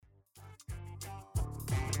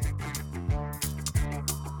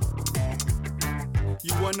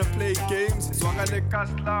You wanna play games? Zwangale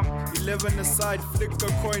Kaslam. 11 aside, flick a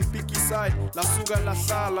coin, picky side. La Suga La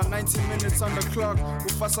Sala, 90 minutes on the clock.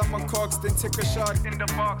 Ufasa my cocks, then take a shot in the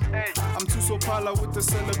box. Hey, I'm too so pala with the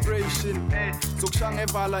celebration. Hey, Zokshang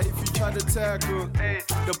Evala if you try to tackle. Hey,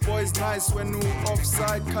 the boys nice when you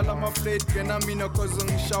offside. Kalama played Genamina cause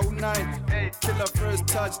I'm show 9. Hey, killer first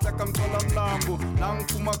touch like I'm Tolam Lambo. Lang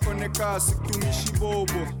Kuma Koneka, Siktumi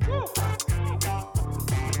Shibobo.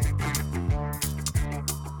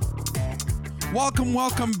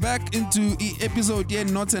 Welcome back into episode yet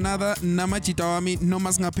not another Namachita wami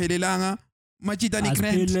nomas ngaphelelanga machita ni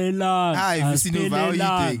grand. Hi, Vis and Chips, how are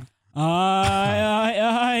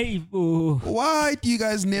you doing? Why do you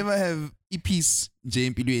guys never have peace,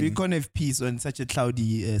 JMP? We can't have peace on such a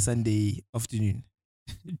cloudy Sunday afternoon.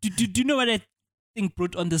 Do you know what I think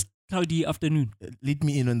brought on this cloudy afternoon? Lead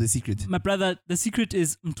me in on the secret. My brother, the secret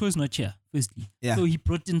is Mto is not here, firstly. Yeah. So he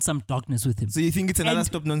brought in some darkness with him. So you think it's another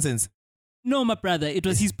stop nonsense? No, my brother, it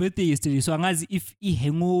was his birthday yesterday. So as if he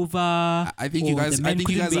hangover. I think you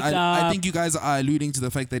guys are alluding to the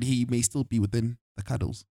fact that he may still be within the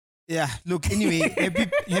cuddles. Yeah. Look, anyway,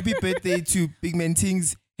 happy birthday to Big Man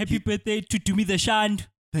Things. Happy birthday to Dumi the Shand.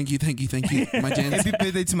 Thank you, my gents. Happy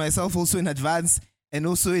birthday to myself also in advance. And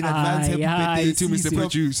also in advance, happy birthday to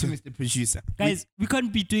Mr. Producer. Guys, we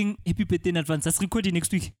can't be doing happy birthday in advance. That's recording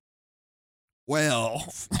next week. Well,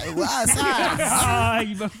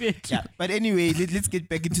 yeah, but anyway, let's get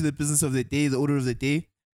back into the business of the day, the order of the day.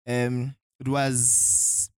 It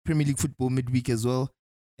was Premier League football midweek as well.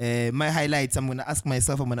 My highlights, I'm going to answer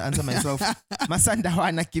myself.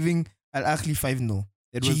 Masandawana giving Al Ahly 5-0.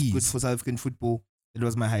 That was good for South African football. It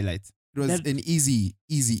was my highlight. It was an easy.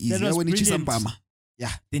 That was brilliant.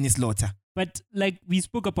 Yeah, Dennis Lauter. But like we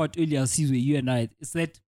spoke about earlier, Sizwe, you and I, is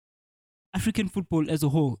that African football as a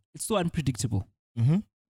whole, it's so unpredictable. Mm-hmm.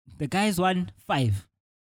 The guys won 5.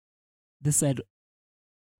 This side,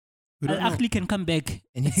 Al Ahly can come back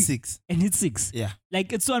and hit 6. Yeah,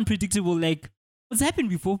 like it's so unpredictable. Like what's happened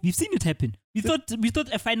before? We've seen it happen. We thought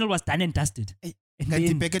a final was done and dusted.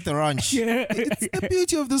 And back at the ranch. It's the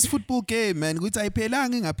beauty of this football game, man.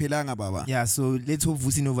 Yeah, so let's hope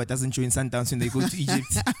Vusinova doesn't join Sundowns when they go to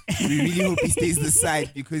Egypt. We really hope he stays this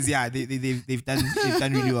side because they've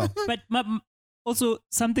done really well. But also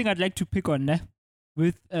something I'd like to pick on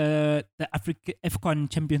with the AFCON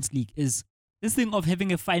Champions League is this thing of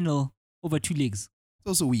having a final over 2 legs. It's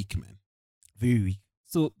also weak, man. Very weak.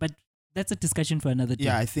 So, but that's a discussion for another day.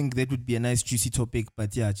 Yeah, I think that would be a nice juicy topic.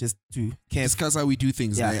 But yeah, just to discuss how we do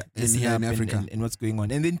things here in Africa and what's going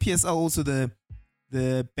on. And then PSL also the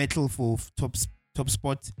battle for top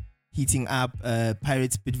spot heating up.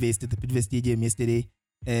 Pirates Bidvest at the Bidvest Stadium yesterday.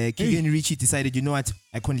 Keegan Ritchie decided, you know what?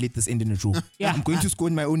 I can't let this end in a draw. Yeah. I'm going to score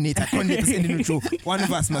in my own net. I can't let this end in a draw. One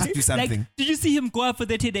of us must do something. Like, did you see him go up for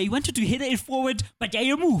that header? He wanted to header it forward, but yeah,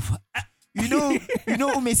 you move. You know,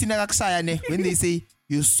 when they say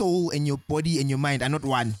your soul and your body and your mind are not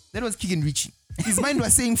one. That was Keegan Ritchie. His mind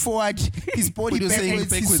was saying forward, his body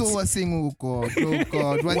backwards, his soul was saying, oh God,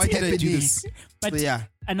 why did I do this? But so, yeah.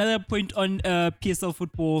 Another point on PSL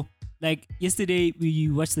football, like yesterday we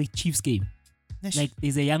watched the Chiefs game. Like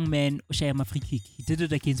there's a young man, Oshayama free kick. He did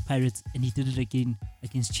it against Pirates and he did it again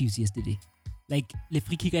against Chiefs yesterday. Like the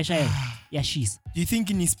free kick Oshaya, yeah, she's. Do you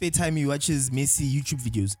think in his spare time he watches Messi YouTube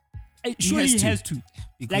videos? Surely he has to.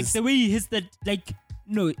 Like the way he hits that, like,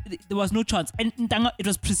 no, there was no chance. And Ndanga, it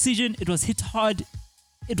was precision, it was hit hard,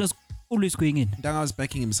 it was always going in. Ndanga was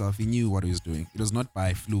backing himself, he knew what he was doing. It was not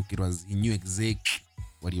by fluke, he knew exactly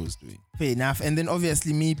what he was doing. Fair enough. And then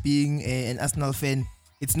obviously me being an Arsenal fan,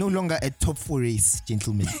 it's no longer a top 4 race,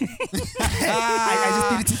 gentlemen. I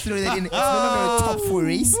just needed to throw that in. It's no longer a top 4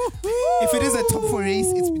 race. If it is a top 4 race,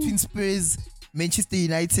 it's between Spurs, Manchester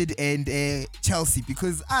United and Chelsea,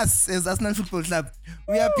 because us as Arsenal Football Club,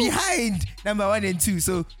 we are behind number 1 and 2.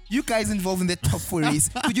 So you guys involved in the top 4 race,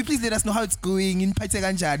 could you please let us know how it's going in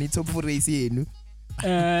Pachaganjani top 4 race here? No?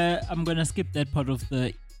 I'm gonna skip that part of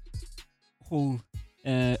the whole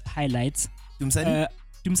highlights. Dumsani?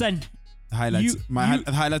 Dumsani. Highlights.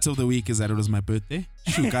 The highlights of the week is that it was my birthday.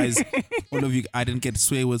 Shoot, guys, all of you, I didn't get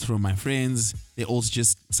swear words from my friends. They also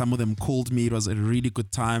some of them called me. It was a really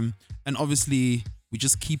good time. And obviously, we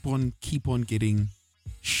just keep on getting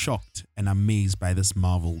shocked and amazed by this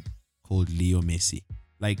marvel called Leo Messi.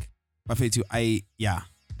 Like, Bafetu,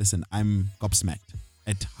 I'm gobsmacked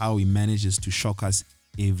at how he manages to shock us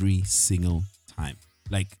every single time.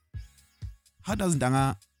 Like, how does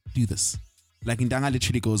Ndanga do this? Like, Ndanga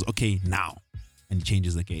literally goes, okay, now. And he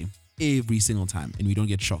changes the game every single time. And we don't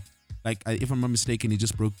get shocked. Like, if I'm not mistaken, he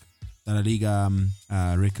just broke the La Liga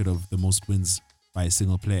record of the most wins by a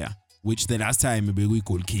single player. which the last time we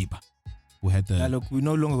goalkeeper who had the look, we're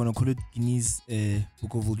no longer gonna call it Guinness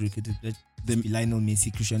Book of World Records. The Lionel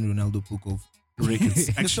Messi, Cristiano Ronaldo Book of records.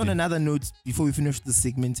 Just on another note, before we finish this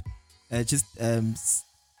segment, just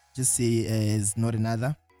say as not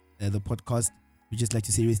another the podcast. We just like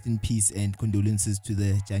to say rest in peace and condolences to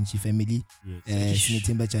the Janchi family.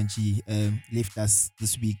 Sinetemba Janchi left us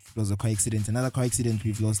this week. It was a car accident. Another car accident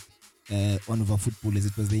we've lost one of our footballers.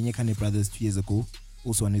 It was the Nyekane brothers 2 years ago.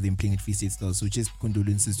 Also one of them playing at Free State Stars. So just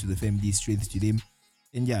condolences to the family, strength to them.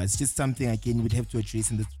 And yeah, it's just something again we'd have to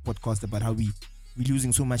address in this podcast about how we're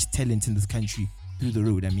losing so much talent in this country through the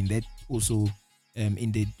road. I mean that also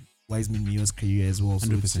ended Wiseman Mio's career as well. So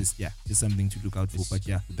 100%. it's just something to look out for. But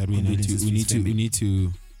yeah, that we need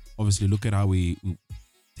to obviously look at how we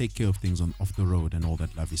take care of things off the road and all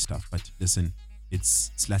that lovely stuff. But listen,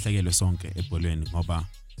 it's silahlekele sonke ebholweni ngoba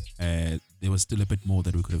there was still a bit more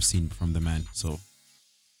that we could have seen from the man. So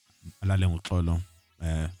alale ngoxolo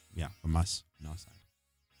from us on our side.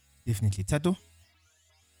 Definitely. Tato?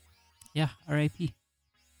 Yeah, R.I.P.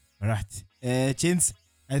 All right. Gents,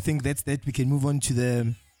 I think that's that. We can move on to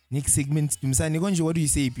the next segment. Dumsani Gonjo, what do you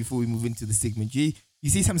say before we move into the segment? You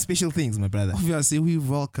say some special things, my brother. Obviously, we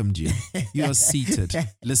welcomed you. You are seated,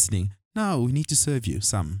 listening. Now we need to serve you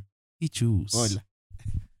some juice. Hola.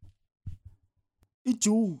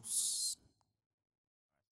 Juice.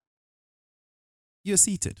 You're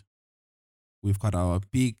seated. We've got our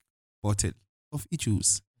big bottle of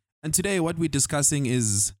juice. And today what we're discussing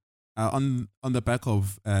is on the back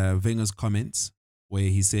of Wenger's comments where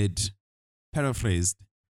he said, paraphrased,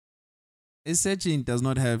 a surgeon does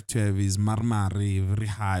not have to have his marmari very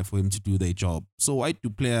high for him to do their job. So why do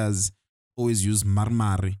players always use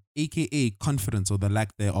marmari, aka confidence or the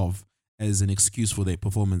lack thereof, as an excuse for their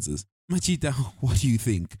performances? Machita, what do you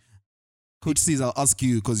think? Coach says, I'll ask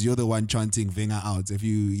you because you're the one chanting Wenger out a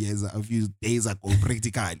few days ago,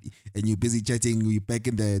 practically, and you're busy chatting. You're back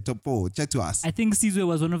in the top 4. Chat to us. I think Sizwe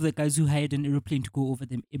was one of the guys who hired an aeroplane to go over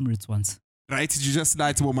the Emirates once. Right? Did you just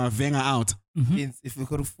like to my Wenger out? Mm-hmm. If we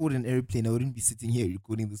could afford an airplane, I wouldn't be sitting here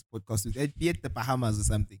recording this podcast. I'd be at the Bahamas or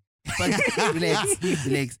something. But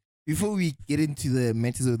relax. Before we get into the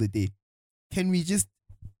matters of the day, can we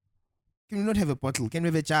not have a bottle? Can we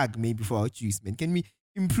have a jug maybe for our juice, man? Can we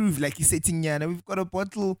improve, like you said, Tinyana? We've got a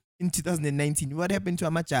bottle in 2019. What happened to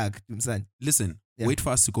our jug, Tumsan? Listen, wait for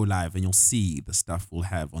us to go live and you'll see the stuff we'll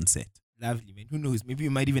have on set. Lovely, man. Who knows? Maybe we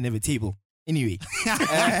might even have a table. Anyway.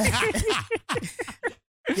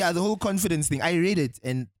 The whole confidence thing. I read it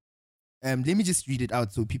and let me just read it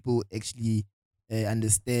out so people actually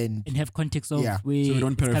understand. And have context of where so we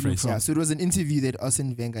don't it's coming paraphrase. from. Yeah, so it was an interview that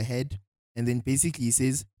Arsene Wenger had. And then basically he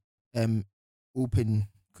says, open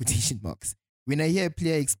quotation marks. When I hear a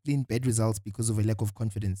player explain bad results because of a lack of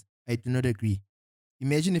confidence, I do not agree.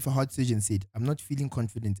 Imagine if a heart surgeon said, I'm not feeling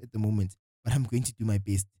confident at the moment, but I'm going to do my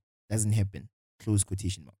best. Doesn't happen. Close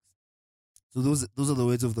quotation marks. So those are the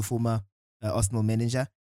words of the former Arsenal manager.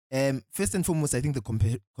 First and foremost, I think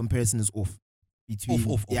the comparison is off between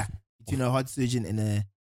between a heart surgeon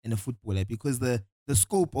and a footballer, because the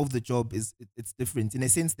scope of the job it's different in a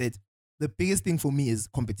sense that the biggest thing for me is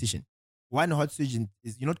competition. One heart surgeon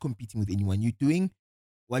is you're not competing with anyone. You're doing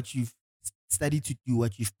what you've studied to do,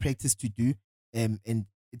 what you've practiced to do, and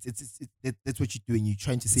that's what you're doing. You're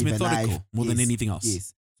trying to save a life more than anything else.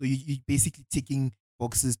 Yes. So you're basically ticking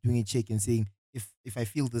boxes, doing a check and saying, if I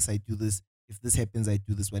feel this, I do this. If this happens, I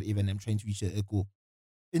do this, whatever, and I'm trying to reach a goal.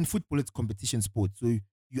 In football, it's competition sport. So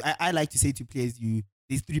I like to say to players,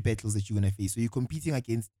 there's 3 battles that you're going to face. So you're competing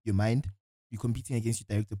against your mind, you're competing against your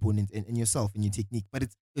direct opponent and yourself and your technique. But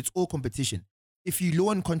it's all competition. If you're low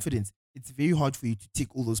on confidence, it's very hard for you to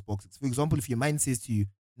tick all those boxes. For example, if your mind says to you,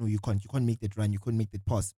 no, you can't make that run, you can't make that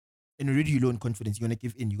pass, and already you're low on confidence, you're going to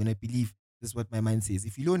give in, you're going to believe this is what my mind says.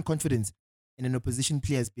 If you're low on confidence and an opposition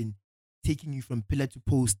player has been taking you from pillar to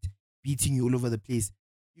post, beating you all over the place,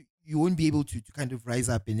 you won't be able to kind of rise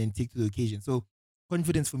up and then take to the occasion. So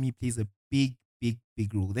confidence for me plays a big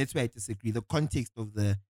role. That's why I disagree. The context of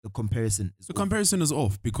the comparison is comparison is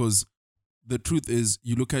off, because the truth is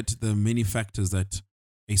you look at the many factors that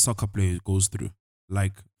a soccer player goes through.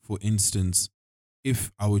 Like, for instance,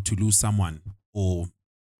 if I were to lose someone or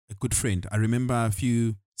a good friend, I remember a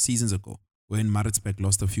few seasons ago when Maritzburg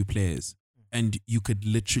lost a few players and you could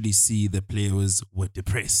literally see the players were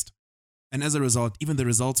depressed. And as a result, even the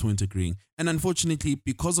results weren't agreeing. And unfortunately,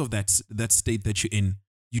 because of that state that you're in,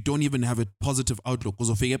 you don't even have a positive outlook.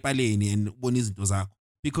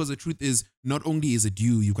 Because the truth is, not only is it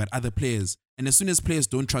you've got other players. And as soon as players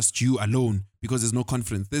don't trust you alone because there's no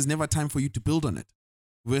confidence, there's never time for you to build on it.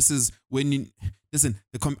 Versus when listen,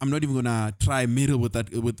 I'm not even gonna try middle with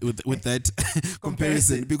that with that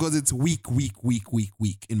comparison because it's weak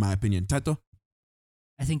in my opinion. Tato,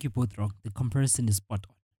 I think you're both wrong. The comparison is spot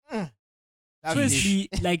on. Lovely. Firstly,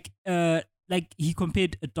 like he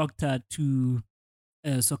compared a doctor to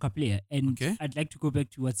a soccer player, and Okay. I'd like to go back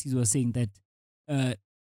to what Caesar was saying, that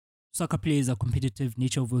soccer players are competitive,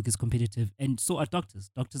 nature of work is competitive, and so are doctors.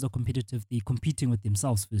 Doctors are competitive. They're competing with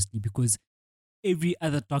themselves firstly, because every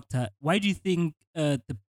other doctor. Why do you think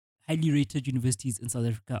the highly rated universities in South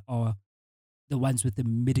Africa are the ones with the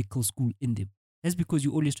medical school in them? That's because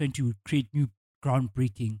you're always trying to create new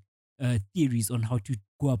groundbreaking theories on how to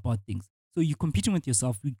go about things. So you're competing with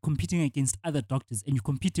yourself, you're competing against other doctors, and you're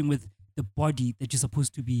competing with the body that you're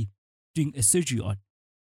supposed to be doing a surgery on.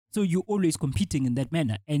 So you're always competing in that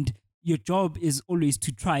manner. And your job is always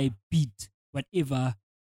to try beat whatever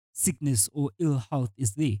sickness or ill health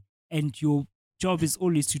is there. And your job is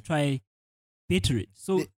always to try better it.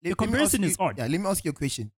 So the comparison is odd. Yeah, let me ask you a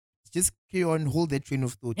question. Just carry on, hold that train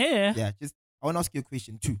of thought. Yeah. Yeah, I want to ask you a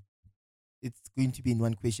question too. It's going to be in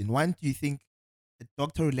one question. One, do you think a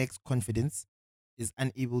doctor who lacks confidence is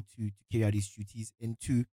unable to carry out his duties? And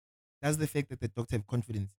two, does the fact that the doctor have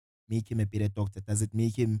confidence make him a better doctor? Does it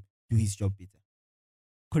make him do his job better?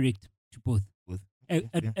 Correct to both. Both.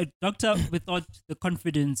 A doctor without the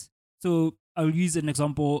confidence. So I'll use an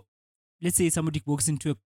example. Let's say somebody walks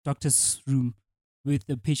into a doctor's room with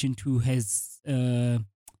a patient who has a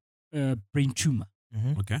brain tumor.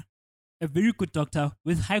 Okay. A very good doctor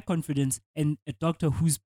with high confidence, and a doctor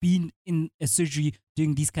who's been in a surgery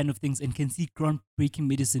doing these kind of things and can see groundbreaking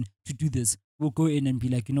medicine to do this will go in and be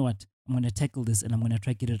like, you know what, I'm going to tackle this and I'm going to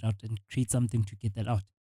try to get it out and create something to get that out.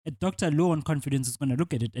 A doctor low on confidence is going to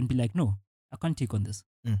look at it and be like, no, I can't take on this,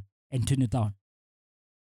 and turn it down.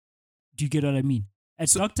 Do you get what I mean? A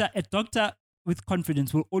doctor with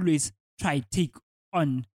confidence will always try take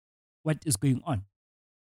on what is going on.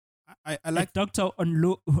 I like a doctor on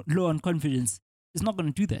low on confidence is not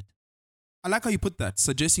going to do that. I like how you put that,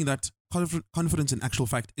 suggesting that confidence in actual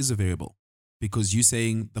fact is a variable, because you're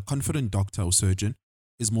saying the confident doctor or surgeon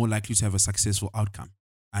is more likely to have a successful outcome,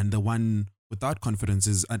 and the one without confidence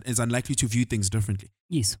is unlikely to view things differently.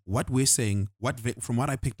 Yes. What we're saying, from what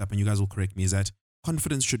I picked up, and you guys will correct me, is that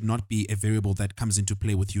confidence should not be a variable that comes into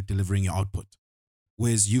play with you delivering your output.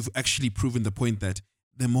 Whereas you've actually proven the point that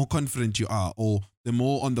the more confident you are, or the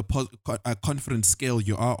more on the confidence scale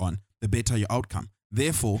you are on, the better your outcome.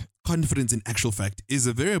 Therefore, confidence in actual fact is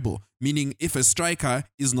a variable, meaning if a striker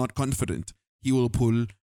is not confident, he will pull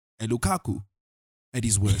a Lukaku at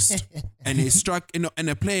his worst. And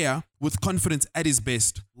a player with confidence at his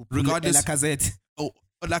best, regardless,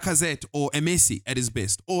 Lacazette or a Messi at his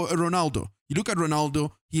best, or a Ronaldo. You look at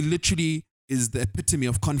Ronaldo, he literally is the epitome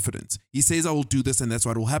of confidence. He says, I will do this, and that's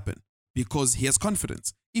what will happen, because he has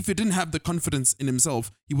confidence. If he didn't have the confidence in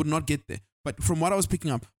himself, he would not get there. But from what I was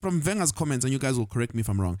picking up from Wenger's comments, and you guys will correct me if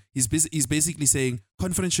I'm wrong, he's basically saying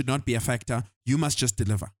confidence should not be a factor. You must just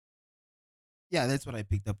deliver. Yeah, that's what I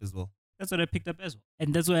picked up as well. That's what I picked up as well.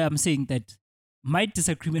 And that's why I'm saying that my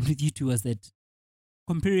disagreement with you two was that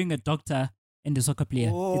comparing a doctor and a soccer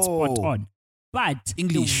player, it's spot on. But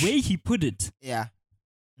English, the way he put it,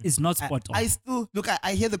 is not spot on. I still look.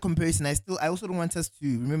 I hear the comparison. I also don't want us to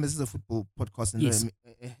remember this is a football podcast and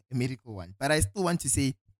not a medical one. But I still want to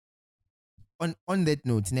say, on that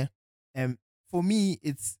note, for me,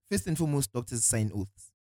 it's first and foremost doctors sign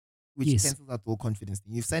oaths, which cancels out all confidence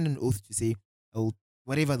thing. You've signed an oath to say, "Oh,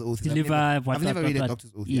 whatever the oath is." I've never read a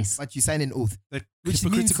doctor's oath, but you sign an oath, which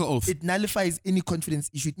means oath. It nullifies any confidence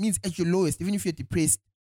issue. It means at your lowest, even if you're depressed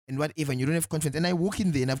and whatever, and you don't have confidence, and I walk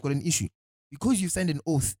in there and I've got an issue. Because you've signed an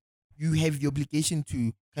oath, you have the obligation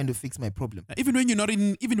to kind of fix my problem. Even when you're not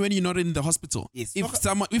in the hospital. Yes.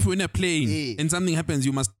 If we're in a plane and something happens,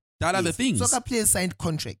 you must dial other things. Soccer players signed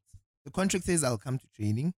contracts. The contract says I'll come to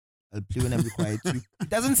training, I'll play when I'm required to. It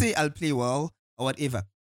doesn't say I'll play well or whatever.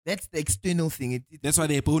 That's the external thing. That's why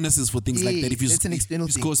there are bonuses for things like that. If you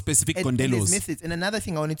score specific condelos. And there's methods. And another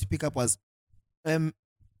thing I wanted to pick up was a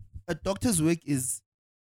doctor's work is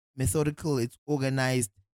methodical, it's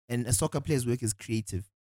organized, and a soccer player's work is creative.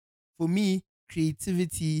 For me,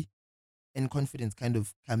 creativity and confidence kind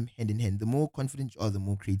of come hand in hand. The more confident you are, the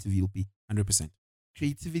more creative you'll be. 100%.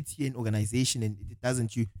 Creativity and organization, and it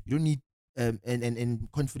doesn't you don't need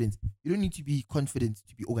and confidence. You don't need to be confident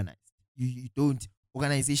to be organized. You don't.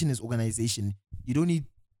 Organization is organization. You don't need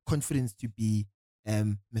confidence to be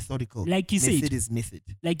methodical. Like you method said, is method.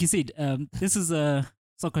 Like you said, this is a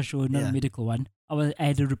soccer show, not a medical one. I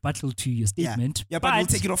had a rebuttal to your statement. Yeah, but we'll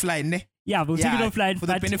take it offline, ne? Yeah, we'll take it offline for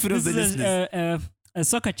the benefit of the listeners. A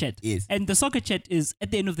soccer chat. Yes. And the soccer chat is,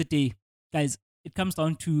 at the end of the day, guys, it comes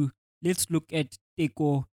down to, let's look at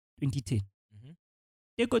Deco 2010.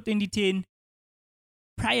 Deco 2010,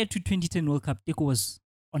 prior to 2010 World Cup, Deco was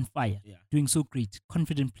on fire, doing so great,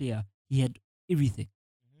 confident player. He had everything.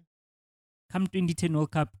 Come 2010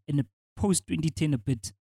 World Cup and a post 2010 a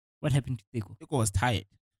bit, what happened to Deco? Deco was tired.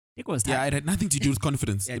 Yeah, it had nothing to do with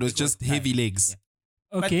confidence. It was just heavy legs.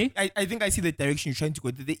 Okay. But I think I see the direction you're trying to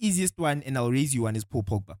go. The easiest one, and I'll raise you one, is Paul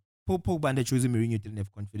Pogba. Paul Pogba under Jose Mourinho didn't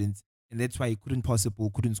have confidence, and that's why he couldn't pass the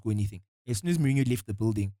ball, couldn't score anything. As soon as Mourinho left the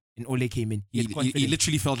building and Ole came in, he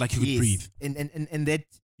literally felt like he could breathe. And that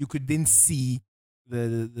you could then see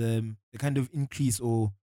the kind of increase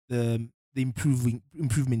or the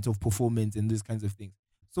improvement of performance and those kinds of things.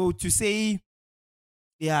 So to say,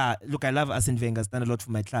 yeah, look, I love Arsene Wenger, has done a lot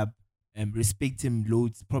for my club. Respect him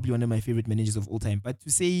loads, probably one of my favorite managers of all time. But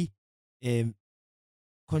to say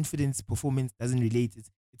confidence, performance doesn't relate,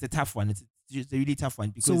 it's a tough one. It's just a really tough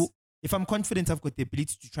one, because if I'm confident, I've got the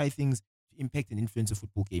ability to try things to impact and influence a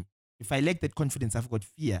football game. If I lack that confidence, I've got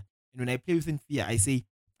fear. And when I play within fear, I say,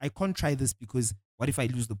 I can't try this because what if I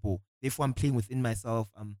lose the ball? Therefore, I'm playing within myself.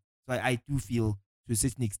 So I do feel, to a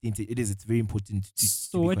certain extent, it's very important.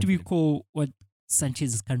 So what do we call what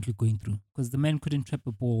Sanchez is currently going through? Because the man couldn't trap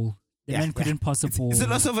a ball. The man couldn't pass a ball. It's a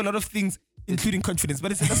loss of a lot of things, including confidence,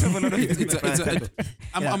 but it's a loss of a lot of things.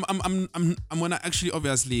 I'm gonna actually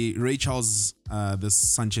obviously Ray Charles this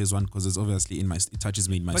Sanchez one, because it's obviously it touches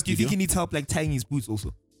me in my But studio. do you think he needs help like tying his boots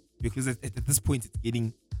also? Because at this point it's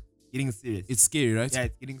getting serious. It's scary, right? Yeah,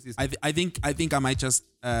 it's getting serious. I think I might just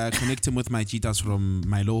connect him with my cheetahs from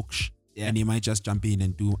my Loksh. Yeah. And he might just jump in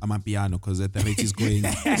and do Amapiano, because at the rate he's going,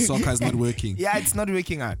 soccer is not working. Yeah, it's not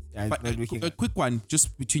working out. A quick one,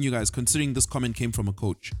 just between you guys, considering this comment came from a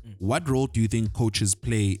coach, what role do you think coaches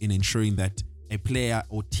play in ensuring that a player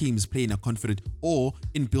or teams play in a confident, or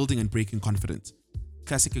in building and breaking confidence?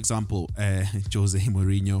 Classic example, Jose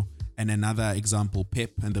Mourinho, and another example,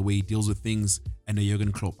 Pep and the way he deals with things, and a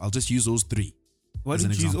Jurgen Klopp. I'll just use those three. Why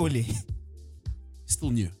didn't you use Ole?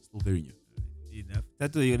 Still new, still very new. Enough.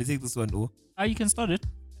 That's why you're going to take this one, you can start it.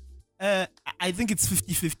 I think it's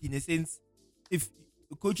 50-50 in a sense. If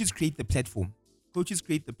coaches create the platform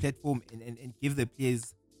and give the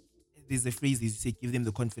players, there's a phrase they say, give them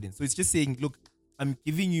the confidence. So it's just saying, look, I'm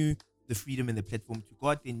giving you the freedom and the platform to go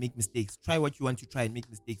out there and make mistakes. Try what you want to try and make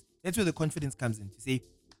mistakes. That's where the confidence comes in, to say,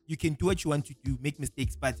 you can do what you want to do, make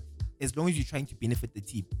mistakes, but as long as you're trying to benefit the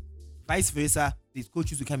team. Vice versa, there's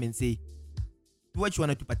coaches who come and say, do what you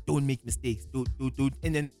want to do, but don't make mistakes. Don't.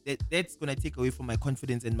 And then that's going to take away from my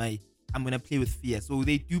confidence and I'm going to play with fear. So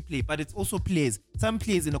they do play, but it's also players. Some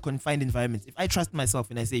players in a confined environment. If I trust myself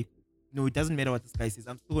and I say, no, it doesn't matter what this guy says,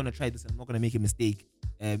 I'm still going to try this. I'm not going to make a mistake.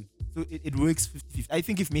 So it works 50-50. I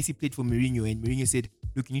think if Messi played for Mourinho and Mourinho said,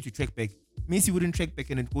 look, you need to track back, Messi wouldn't track back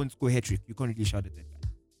and then go and score a hat-trick. You can't really shout at that guy.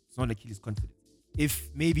 It's not like kill his confidence. If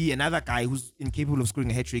maybe another guy who's incapable of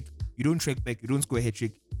scoring a hat-trick, you don't track back, you don't score a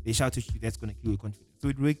hat-trick, they shout at you, that's going to kill your confidence. So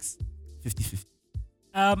it works 50-50.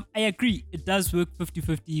 I agree. It does work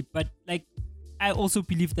 50-50, but I also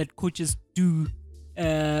believe that coaches do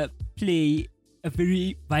play a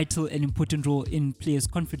very vital and important role in players'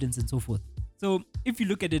 confidence and so forth. So if you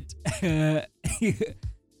look at it,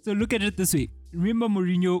 so look at it this way. Remember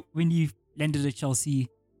Mourinho, when he landed at Chelsea,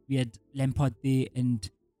 we had Lampard there, and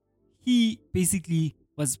he basically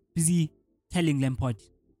was busy telling Lampard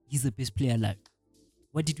he's the best player alive.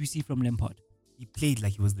 What did we see from Lampard? He played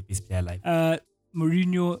like he was the best player alive.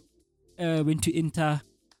 Mourinho went to Inter.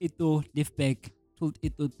 Eto'o, left back, told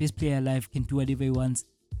Eto'o, best player alive, can do whatever he wants.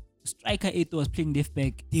 Striker Eto'o was playing left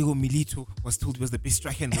back. Diego Milito was told he was the best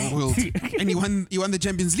striker in the world. And he won the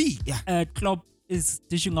Champions League. Yeah. Klopp is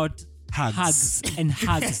dishing out hugs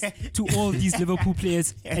to all these Liverpool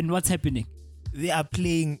players. And what's happening? They are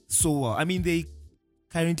playing so well. I mean, they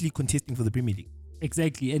currently contesting for the Premier League.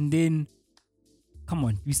 Exactly. And then, come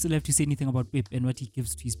on, we still have to say anything about Pep and what he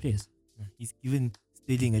gives to his players. He's given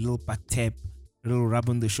Sterling a little butt tap, a little rub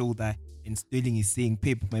on the shoulder, and Sterling is saying,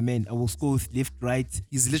 Pep, my man, I will score with left, right.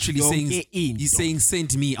 He's literally saying,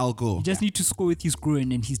 send me, I'll go. You just need to score with his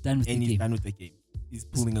groin and he's done with the game. And he's done with the game. He's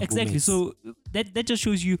pulling a Exactly. So that just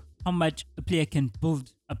shows you how much a player can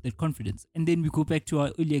build up that confidence. And then we go back to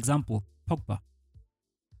our earlier example, Pogba.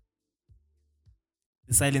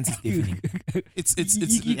 The silence is deafening. It's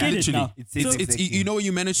you get it now. It's you know,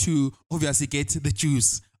 you manage to obviously get the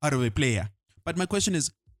juice out of a player. But my question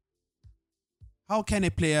is, how can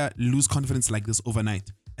a player lose confidence like this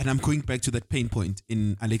overnight? And I'm going back to that pain point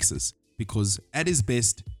in Alexis, because at his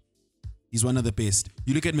best, he's one of the best.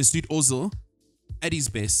 You look at Mesut Ozil, at his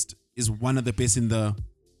best, is one of the best in the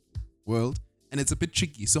world, and it's a bit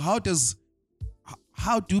tricky. So how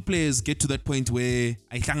how do players get to that point where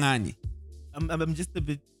aihlangani? I'm just a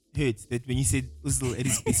bit hurt that when you said Ozil at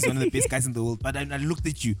his best is one of the best guys in the world, but I looked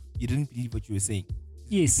at you. You didn't believe what you were saying.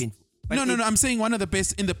 Yes. Painful. But No. I'm saying one of the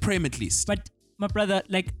best in the Prem at least. But my brother,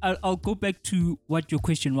 like, I'll go back to what your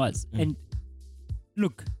question was. And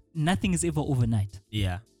look, nothing is ever overnight.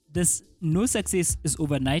 Yeah. No success is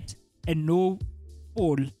overnight, and no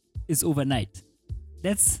fall is overnight.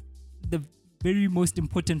 That's the very most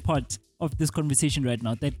important part of this conversation right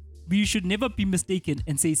now, that we should never be mistaken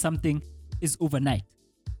and say something is overnight.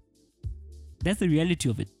 That's the reality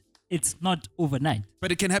of it. It's not overnight.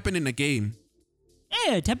 But it can happen in a game.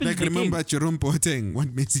 Yeah, it happens Like, in the remember game. Jerome Boateng,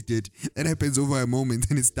 what Messi did. That happens over a moment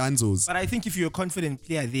and it's Danzo's. But I think if you're a confident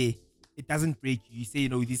player there, it doesn't break you. You say,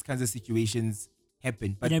 these kinds of situations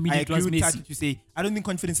happen. But I mean, I it agree was with Messi. Tati to say, I don't think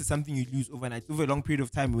confidence is something you lose overnight. Over a long period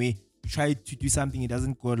of time where you try to do something, it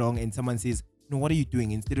doesn't go along, and someone says, no, what are you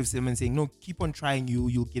doing? Instead of someone saying, no, keep on trying,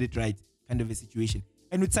 you'll get it right, kind of a situation.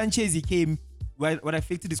 And with Sanchez, he came, what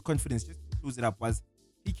affected his confidence, just to close it up, was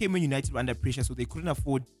he came when United were under pressure, so they couldn't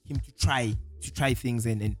afford him to try things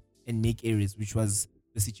and make errors, which was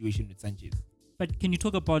the situation with Sanchez. But can you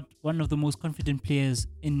talk about one of the most confident players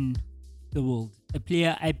in the world? A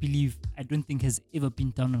player I don't think has ever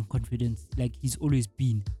been down on confidence. Like, he's always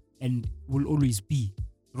been and will always be.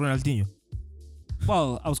 Ronaldinho.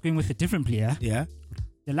 Well, I was going with a different player. Yeah.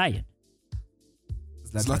 The Lion.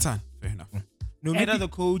 Zlatan. Fair enough. No matter the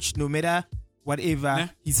coach, no matter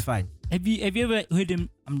whatever, he's fine. Have you ever heard him?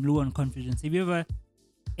 I'm low on confidence. Have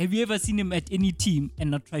you ever seen him at any team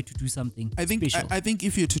and not try to do something special? I think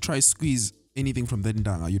if you're to try squeeze anything from that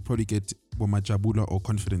Ndanga, you'd probably get Bomajabula or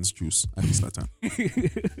confidence juice at Zlatan.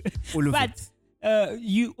 But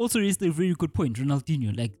you also raised a very good point,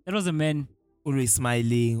 Ronaldinho. Like, that was a man always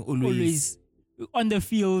smiling, always on the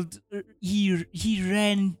field. He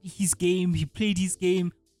ran his game, he played his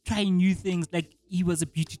game, trying new things. Like, he was a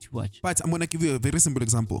beauty to watch. But I'm gonna give you a very simple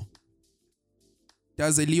example.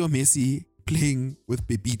 Does a Leo Messi playing with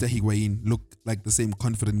Pepita Higuain look like the same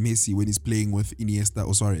confident Messi when he's playing with Iniesta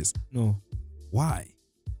or Suarez? No. Why?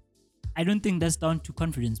 I don't think that's down to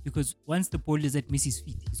confidence, because once the ball is at Messi's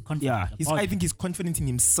feet, he's confident. Yeah, I think he's confident in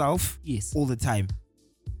himself all the time.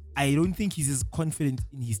 I don't think he's as confident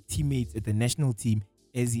in his teammates at the national team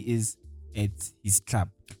as he is at his club.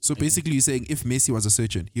 So basically you're saying if Messi was a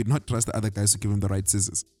surgeon, he'd not trust the other guys to give him the right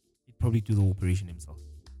scissors. He'd probably do the operation himself.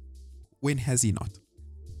 When has he not?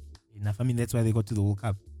 Enough. I mean, that's why they got to the World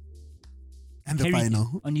Cup. And the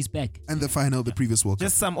final. On his back. And the final, the previous World Cup.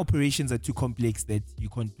 Just some operations are too complex that you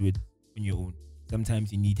can't do it on your own.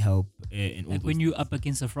 Sometimes you need help. And all like when you're up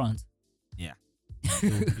against France. Yeah. So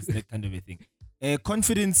it's that kind of a thing.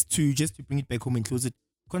 Confidence just to bring it back home and close it,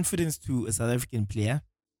 confidence to a South African player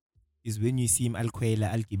is when you see him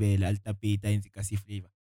al-Khwela, al-Gibela, al-Tapeta, and Zikasi flavor.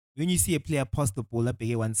 When you see a player pass the ball up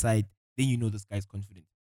against one side, then you know this guy's confident.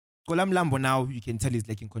 Kolam Lambo now, you can tell he's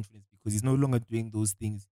lacking confidence because he's no longer doing those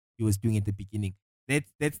things he was doing at the beginning.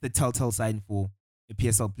 That's the telltale sign for a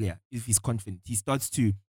PSL player. If he's confident, he starts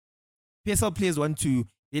to. PSL players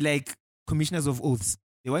they're like commissioners of oaths.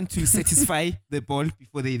 They want to satisfy the ball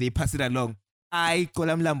before they pass it along.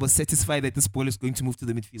 Kolam Lambo, satisfied that this ball is going to move to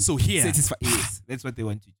the midfield. So here. Yes, that's what they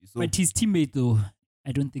want to do. So, but his teammate, though,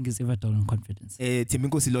 I don't think is ever down on confidence.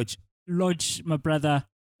 Teminkosi Lodge. Lodge, my brother,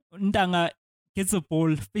 Ndanga gets the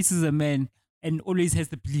ball, faces a man, and always has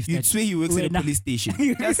the belief You'd that swear he works at a police station.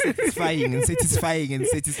 Just satisfying and satisfying and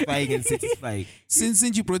satisfying and satisfying.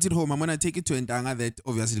 Since you brought it home, I'm going to take it to Ndanga that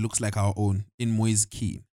obviously looks like our own in Moise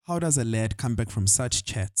Keane. How does a lad come back from such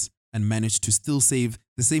chats and manage to still save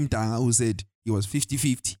the same Ndanga who said he was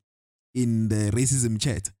 50-50 in the racism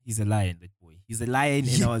chat? He's a lion, that boy. He's a lion,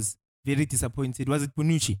 and I was very disappointed. Was it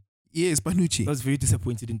Bonucci? Yes, Bonucci. I was very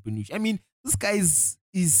disappointed in Bonucci. I mean, this guy is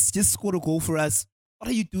just scored a goal for us. What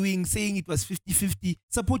are you doing? Saying it was 50-50.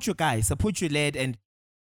 Support your guy. Support your lad. And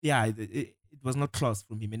yeah, it was not class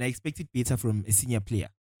from him. And I expected better from a senior player.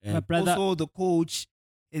 My brother, also, the coach,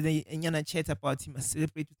 and Yana chat about him,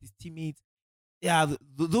 celebrate with his teammates. Yeah,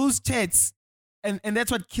 those chats, and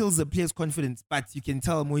that's what kills the player's confidence. But you can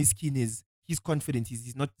tell Moise Keane he's confident.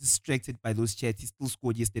 He's not distracted by those chats. He still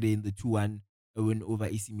scored yesterday in the 2-1 win over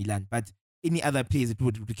AC Milan. But any other players, it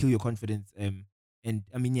would kill your confidence. And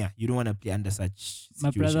I mean, yeah, you don't want to play under such situation.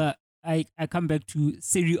 My brother, I come back to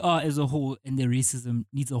Serie A as a whole, and the racism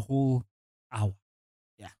needs a whole hour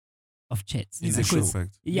of chats. Needs a show.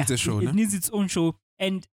 Yeah, needs a show, it needs its own show.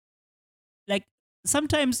 And like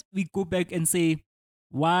sometimes we go back and say,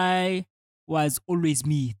 why was always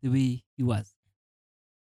me the way he was?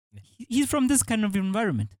 He's from this kind of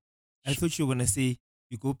environment. I thought you were going to say,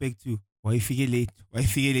 you go back to Why figure late?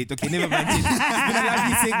 Okay, never mind. It's been a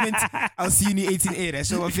lovely segment. I'll see you in the 18 area.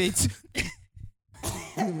 Show of it.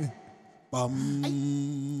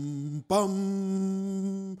 Bum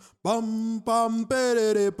bum bum bum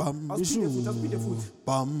berere bum bum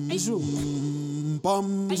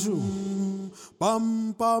bum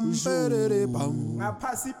bum bum berere bum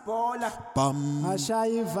Ngapasi bola. bum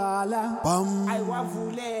Ashayivala. bum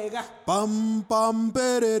Ayiwavuleka. bum bum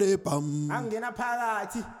berere bum Angena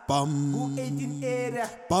phakathi. bum Ku 18 area.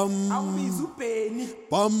 bum Awubiza uBhenny.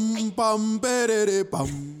 bum bum berere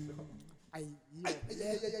bum.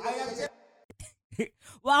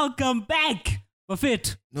 Welcome back,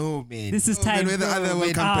 Buffett. No, man. This is time. Where the other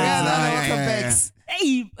welcome Yeah, backs? welcome backs.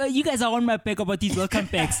 Hey, you guys are on my back about these welcome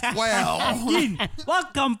backs. Well, Again,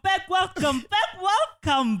 welcome back. Welcome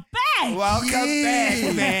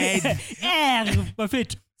back, man. Yeah,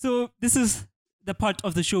 Buffett. So this is the part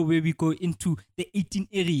of the show where we go into the 18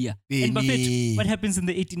 area. And Buffett, what happens in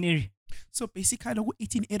the 18 area? so basically,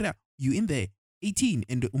 18 era, you in there, 18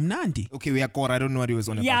 and umnandi. Okay, we are caught. I don't know what he was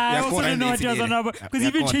on about. Yeah, I also don't know what he was on about. Because he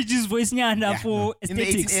even changed his voice nyana for In the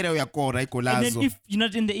 18 aesthetics. area, we are caught, right? And then Golazo. if you're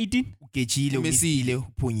not in the 18, Ukechile, umisile,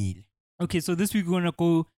 uphonyile. okay, so this week we're going to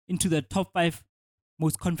go into the top 5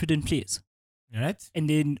 most confident players. All right? And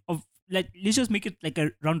then let's just make it like a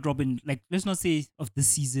round robin. Like, let's not say of this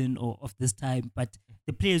season or of this time, but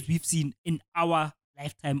the players we've seen in our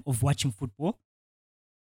lifetime of watching football.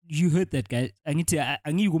 You heard that, guy. I need to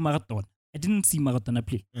go marathon. I didn't see Maradona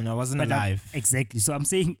play. And I wasn't But alive. Exactly. So I'm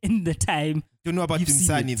saying in the time Don't know about You've seen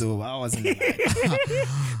Dumsani it. though. I wasn't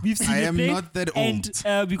alive. we've seen I it am play, not that and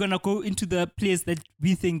old. we're gonna go into the players that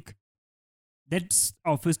we think. That's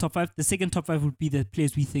our first top 5. The second top 5 would be the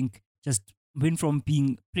players we think just went from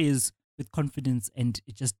being players with confidence, and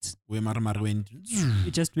it just Where Maramar went,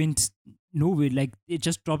 went nowhere. Like, it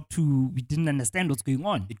just dropped to, we didn't understand what's going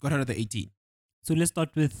on. it got out of the 18. So let's start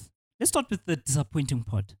with the disappointing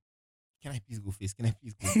part. Can I please go first? Can I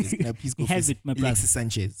please go You have first? it, my brother. Alexis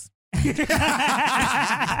Sanchez.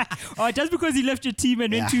 Oh, just because he left your team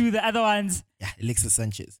and went to the other ones. Yeah, Alexis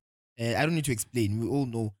Sanchez. I don't need to explain. We all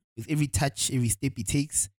know with every touch, every step he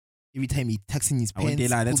takes, every time he tucks in his I went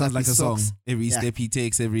pants, there, that pulls sounds up like a his song. socks. Every Yeah. step he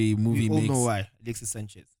takes, every move We he all makes. know why. Alexis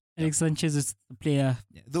Sanchez. Alex Sanchez is the player.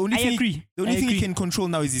 Yeah. The only I thing agree. The only I thing he agree. can control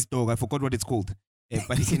now is his dog. I forgot what it's called.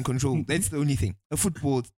 But he can control. That's the only thing. A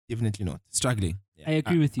football, definitely not. Struggling. I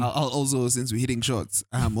agree with you. I'll also, since we're hitting shots,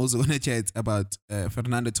 I'm also going to chat about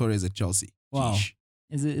Fernando Torres at Chelsea. Wow. Sheesh.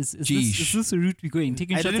 Is Sheesh. this the route we're going?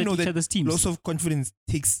 Taking I shots didn't at know each that other's teams? Loss of confidence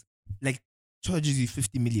charges you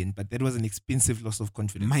 50 million, but that was an expensive loss of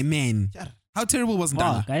confidence. My man. Yeah. How terrible was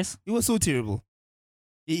Wow, Ndala? guys. It was so terrible.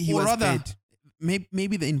 He Or was rather, bad.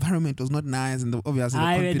 maybe the environment was not nice and obviously the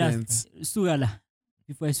I went confidence. Sugala,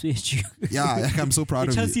 before I switch you. Yeah, like, I'm so proud The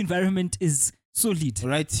of Chelsea you. environment is solid. All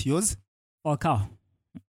right, yours? Falcao.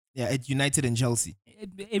 Yeah, at United and Chelsea.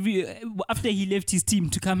 After he left his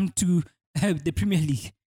team to come to the Premier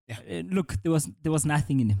League, Yeah. look, there was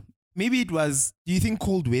nothing in him. Maybe it was. Do you think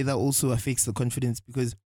cold weather also affects the confidence?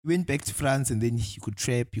 Because he went back to France and then he could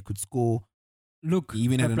trap, he could score. Look, He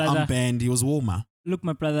even my had an brother, armband. He was warmer. Look,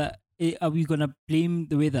 my brother, are we gonna blame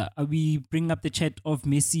the weather? Are we bring up the chat of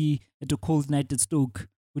Messi at a cold night at Stoke?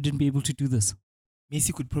 Wouldn't be able to do this.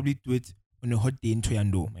 Messi could probably do it on a hot day in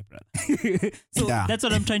Toyando, my brother. So Yeah. that's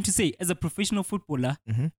what I'm trying to say. As a professional footballer,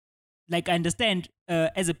 Mhm. like, I understand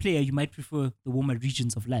as a player, you might prefer the warmer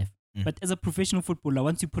regions of life. Mm. But as a professional footballer,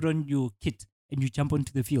 once you put on your kit and you jump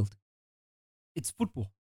onto the field, it's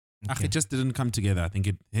football. Okay. It just didn't come together. I think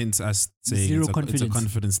it hence us saying Zero it's a confidence.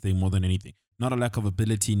 confidence thing more than anything. Not a lack of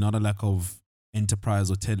ability, not a lack of enterprise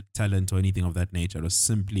or talent or anything of that nature. It was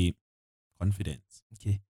simply confidence.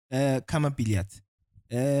 Okay. Kama Billiard.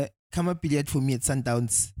 Kama Billiard for me at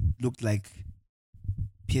Sundowns looked like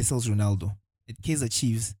PSL's Ronaldo. At Kaizer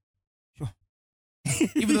Chiefs,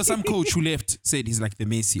 Even though some coach who left said he's like the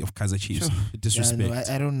Messi of Kaizer Chiefs. Sure. The disrespect. Yeah,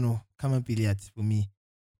 no, I don't know. Kama Billiard for me,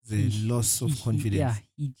 the loss of confidence.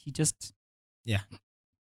 He just Yeah.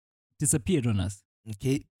 disappeared on us.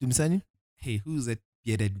 Okay, Dumsani? Hey, who's that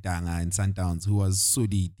bearded Danga in Sundowns who was so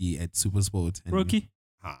DD at Supersport? And Rocky.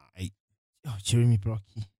 Oh, Jeremy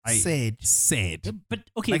Brocky. Sad. Sad. But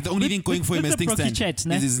okay, Like the only thing going for him as the things Brocky stand chat,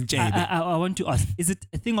 nah, is his jab. I want to ask, is it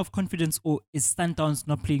a thing of confidence or is Sundowns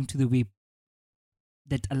not playing to the way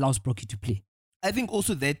that allows Brocky to play? I think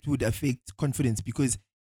also that would affect confidence because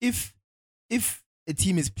if a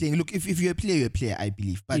team is playing, look, if you're a player, I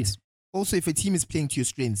believe. But Yes. also if a team is playing to your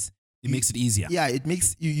strengths, It makes it easier. yeah, it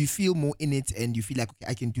makes you feel more in it and you feel like, okay,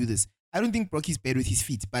 I can do this. I don't think Brocky's bad with his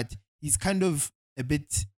feet, but he's kind of a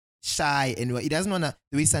bit shy and he doesn't want to,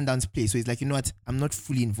 the way Sundowns play. So he's like, you know what, I'm not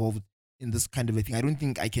fully involved in this kind of a thing. I don't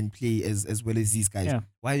think I can play as well as these guys. Yeah.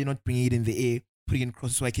 Why are you not bringing it in the air, putting it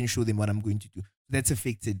across so I can show them what I'm going to do? That's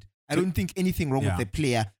affected. I don't think anything wrong with the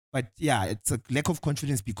player, but yeah, it's a lack of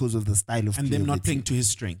confidence because of the style of and play them of not the playing team. to his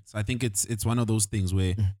strengths. I think it's one of those things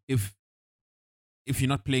where if you're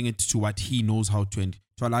not playing it to what he knows how to, and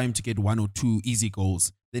to allow him to get 1 or 2 easy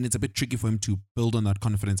goals, then it's a bit tricky for him to build on that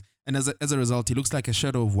confidence. And as a result, he looks like a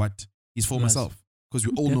shadow of what his former self, because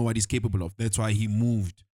we all know what he's capable of. That's why he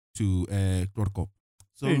moved to Klorkop.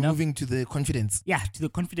 So moving to the confidence. Yeah, to the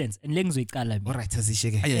confidence. And Lengzo Ikala. All right,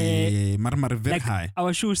 Azishege. Marmar very Like high.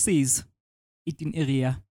 our show says, Eating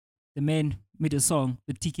Area, the man made a song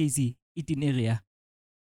with TKZ, Eating Area,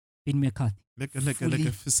 Ben McCarthy. Like a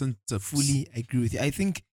Vis and Chips. Fully agree with you. I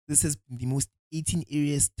think this has been the most 18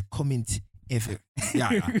 areas comment ever.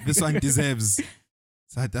 Yeah, this one deserves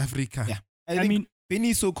South Africa. Yeah. I mean,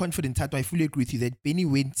 Benny is so confident, Tato. I fully agree with you that Benny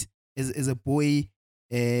went as a boy,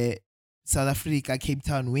 South Africa, Cape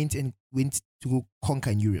Town, went to go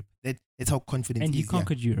conquer in Europe. That's how confident and he he is.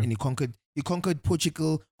 conquered Europe. And he conquered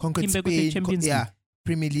Portugal, conquered Came back with the Spain, Champions League.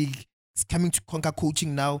 Premier League. He's coming to conquer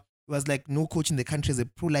coaching now. It was like, no coach in the country has a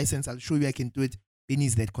pro license. I'll show you I can do it. Benny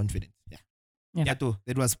is that confident. Yeah. Tato,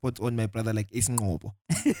 that was spot on, my brother, like Ace Ngobo.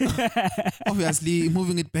 Obviously,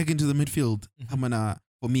 moving it back into the midfield, Hamana,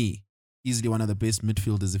 for me, easily one of the best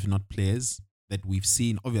midfielders, if not players, that we've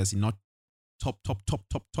seen. Obviously, not top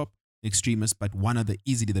extremists, but one of the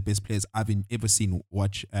easily the best players I've ever seen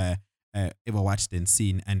ever watched and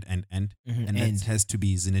seen, and that has to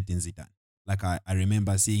be Zinedine Zidane. Like I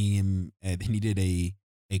remember seeing him. They needed a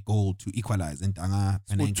goal to equalize, and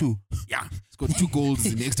Scored 2. Yeah, scored 2 goals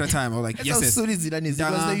in extra time. I was like, That's yes. how solid Zidane is. It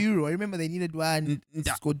was the Euro. I remember they needed 1,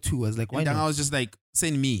 scored 2. I was like, why And I not? was just like,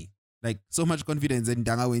 send me. Like, so much confidence, and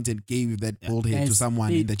Danga went and gave that bald head to Guys,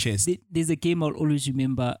 someone in the chest. There's a game I'll always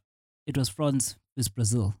remember. It was France versus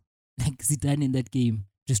Brazil. Like Zidane in that game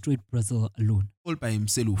destroyed Brazil alone. All by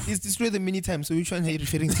himself. He's destroyed them many times. So which one are you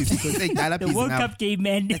referring to? Because like, The World Cup game,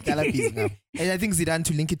 man. And I think Zidane,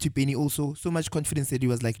 to link it to Benny also, so much confidence that he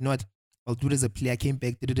was like, no, I'll do it as a player. Came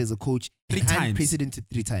back, did it as a coach. 3 times. Unprecedented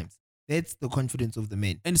 3 times. That's the confidence of the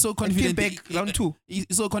man. And so And confident. came back round 2. He's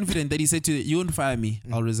so confident that he said to you won't fire me,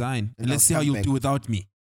 I'll resign. And I'll let's see how come you'll back. do without me.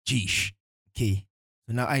 Jeesh. Okay.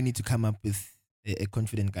 So now I need to come up with a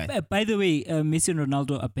confident guy. By the way, Messi and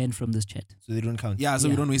Ronaldo are banned from this chat. So they don't count. Yeah, so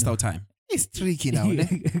we don't waste our time. It's tricky now.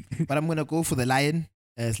 Ne? But I'm going to go for the Lion,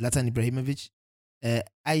 Zlatan Ibrahimovic.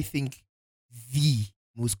 I think the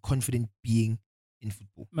most confident being in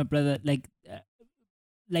football. My brother,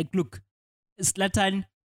 look, Zlatan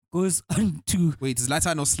goes on to. Wait,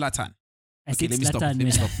 Zlatan or Slatan? I Okay, said let me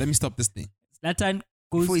Zlatan. stop. Let me stop this thing. Zlatan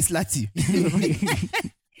goes. Before he slats you.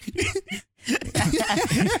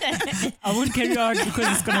 I won't carry on because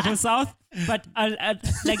it's gonna go south. But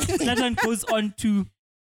Zlatan goes on to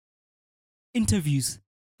interviews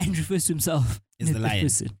and refers to himself As in the third lion.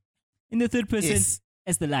 person. In the third person, Yes.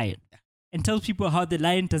 as the lion, and tells people how the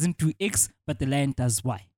lion doesn't do X, but the lion does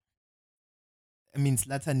Y. I mean,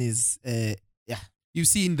 Zlatan is, You've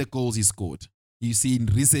seen the goals he scored. You've seen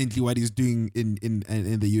recently what he's doing in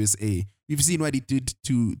the USA. You've seen what he did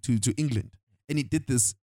to England. And he did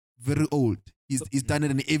this very old. He's done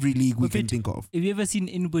it in every league we can think of. Have you ever seen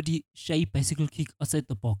anybody shy bicycle kick outside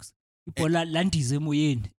the box? People land his and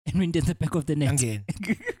went in the back of the net. again.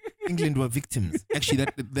 England were victims. Actually,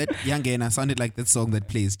 that Yangena sounded like that song that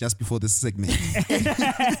plays just before this segment.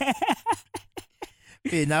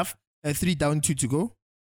 Fair enough. 3 down, 2 to go.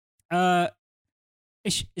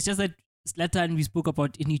 It's just that Zlatan, we spoke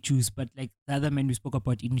about Inichus, but like the other man we spoke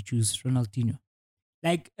about Inichus, Ronaldinho.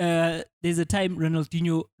 Like, there's a time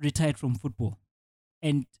Ronaldinho retired from football,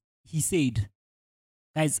 and he said,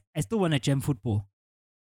 "Guys, I still want to jam football.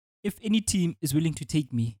 If any team is willing to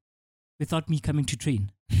take me without me coming to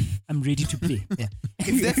train, I'm ready to play." Yeah.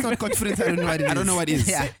 If that's not confidence, I don't know what it is. I don't know what it is.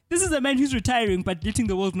 Yeah. This is a man who's retiring, but letting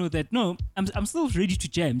the world know that no, I'm still ready to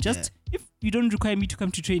jam. Just if you don't require me to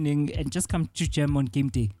come to training and just come to jam on game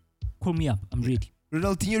day, call me up. I'm ready.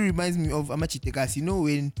 Ronaldinho reminds me of Amachitekas. You know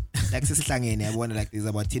when like I wonder like there's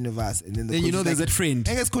about 10 of us, and then the Then you coach know is there's like, that friend.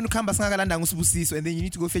 and then you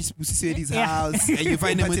need to go fetch Spusiso at his house. And you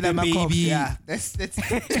find him with the baby. Yeah, that's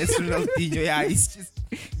Ronaldinho. Yeah, he's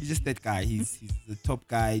just that guy. He's the top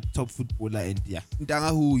guy, top footballer, and yeah.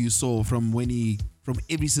 Danga, who you saw from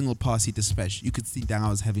every single pass he dispatched, you could see Danga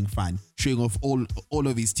was having fun, showing off all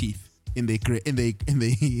of his teeth in the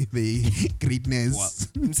greatness. Wow.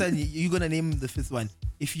 I'm saying you're gonna name the 5th one.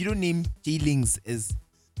 If you don't name Jay Lings as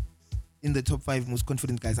in the top 5 most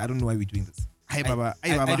confident guys, I don't know why we're doing this. Aye, Baba.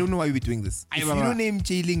 I don't know why we're doing this. Aye, If Baba. you don't name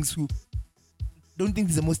Jay Lings, who don't think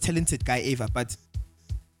he's the most talented guy ever, but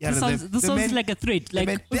Yeah, this sounds like a threat. Like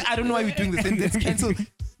I don't know why we're doing this. Let's cancel.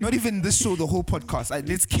 Not even this show, the whole podcast.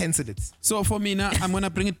 Let's cancel it. So for me now, I'm gonna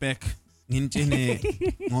bring it back. Ngintshene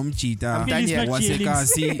ngomjita Daniel.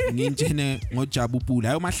 wasekasi ngintshene ngojabupule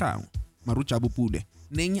ayo mahlangu maru jabupule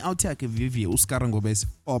nengi out yakhe vivie uskara ngobese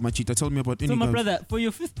oh machita tell me about so my brother, for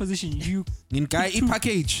your 5th position, you nginkai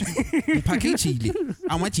ipackage ipackage ile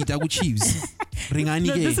amachita ku Chiefs ringani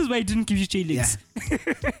no, ke this is why I didn't give you J-Links.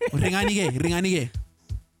 ringani ke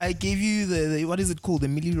I gave you the what is it called, the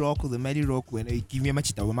Millie Rock or the Mali Rock, when you give me a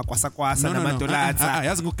machita wa makwasa kwasa na madolatsa.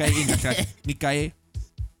 Yazi ngokai ingahlala ngikaye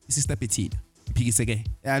Sister Petite Pigisege.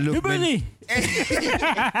 Yeah, look, man.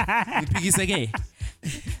 Pigisege.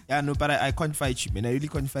 Yeah, no, but I can't fight you, man. I really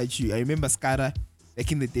can't fight you. I remember Skara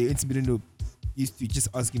back in the day, used to just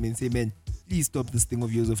ask him and say, man, please stop this thing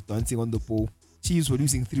of yours of dancing on the pole. Chiefs were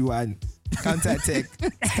losing 3-1. Counter attack.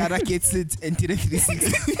 Skara gets it and did a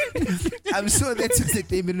 360. I'm sure that was the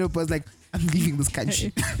time was like, I'm leaving this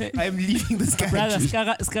country. I'm leaving this country. Brother,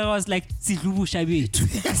 Skara was like, Silubu Shabetu.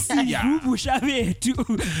 Silubu Shabetu.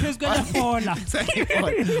 He's gonna fall.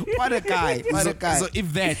 What a guy. What a guy. So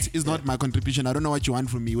if that is not my contribution, I don't know what you want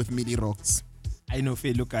from me with Millie Rocks. I know,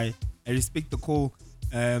 Faye, look, I respect the call.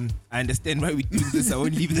 I understand why we do this. I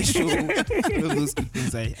won't leave the show. All those good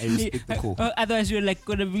things. I respect the call. Otherwise, you're like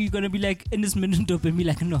gonna be like in this minute up and be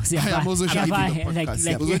like, no, I'm also shy.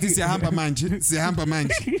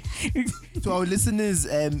 To our listeners,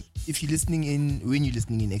 if you're listening in, when you're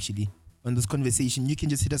listening in, actually, on this conversation, you can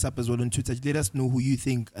just hit us up as well on Twitter. Let us know who you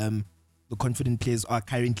think the confident players are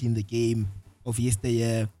currently in the game of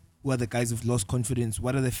yesteryear. Who are the guys who've lost confidence?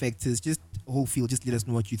 What are the factors? Just a whole field. Just let us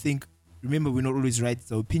know what you think. Remember, we're not always right.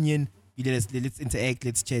 It's our opinion. Let's interact,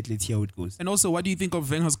 let's chat, let's hear how it goes. And also, what do you think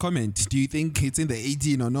of Wenger's comment? Do you think it's in the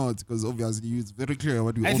 18 or not? Because obviously, it's very clear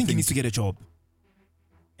what we all think. I think he needs to get a job.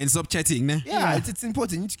 And stop chatting, ne? Yeah. It's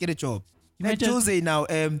important. You need to get a job. Like Jose now,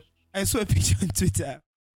 I saw a picture on Twitter.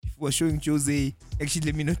 People were showing Jose. Actually,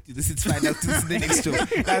 let me not do this. It's fine. I'll do this in the next show.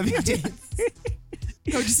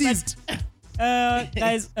 No, deceased.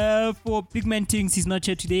 Guys, for Big Man Things, he's not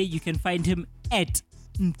here today. You can find him at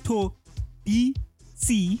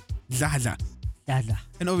BC Lala.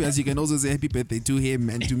 And obviously, you can also say happy birthday to him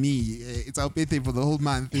and to me. It's our birthday for the whole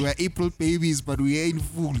month. We are April babies, but we ain't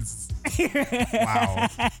fools. Wow.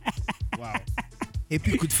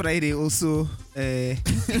 Happy Good Friday also. You're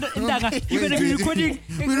gonna be recording.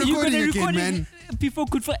 We're recording again, man. Before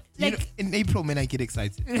Good Friday, like in April, man, I get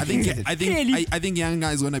excited. I think young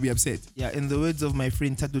guys gonna be upset. Yeah, in the words of my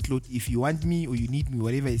friend Tato Tlot, if you want me or you need me,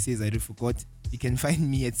 whatever he says, I forgot. You can find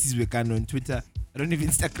me at Sizwekano on Twitter. I don't have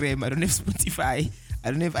Instagram. I don't have Spotify. I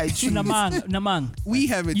don't have iTunes. Namang. We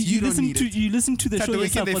have it. You don't need it. You listen to the Tato, show where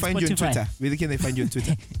can yourself they on find you on Spotify. Twitter? Where can they find you on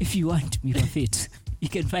Twitter? If you want me to fit, you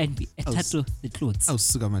can find me at Tato the Clothes. Oh,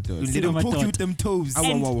 Sugamato. Let them poke you with them toes.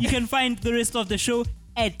 And you can find the rest of the show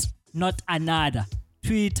at Not Another.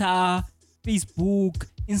 Twitter, Facebook,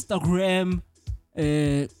 Instagram,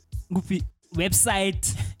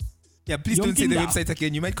 website. Yeah, please don't say the website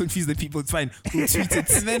again. You might confuse the people. It's fine. We'll tweet it.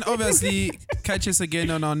 And then obviously catch us again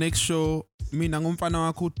on our next show. Mina ngumfana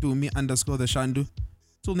wako to me _ the Shandu.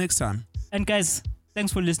 Till next time. And guys,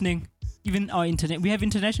 thanks for listening. Even our we have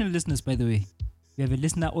international listeners, by the way. We have a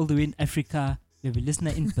listener all the way in Africa. We have a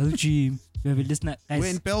listener in Belgium. We have a listener, guys. We're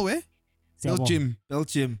in Belway? Belgium.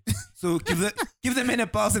 So give the men a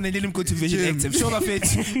pulse and then let them go to Vision Active. Show off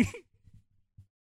it.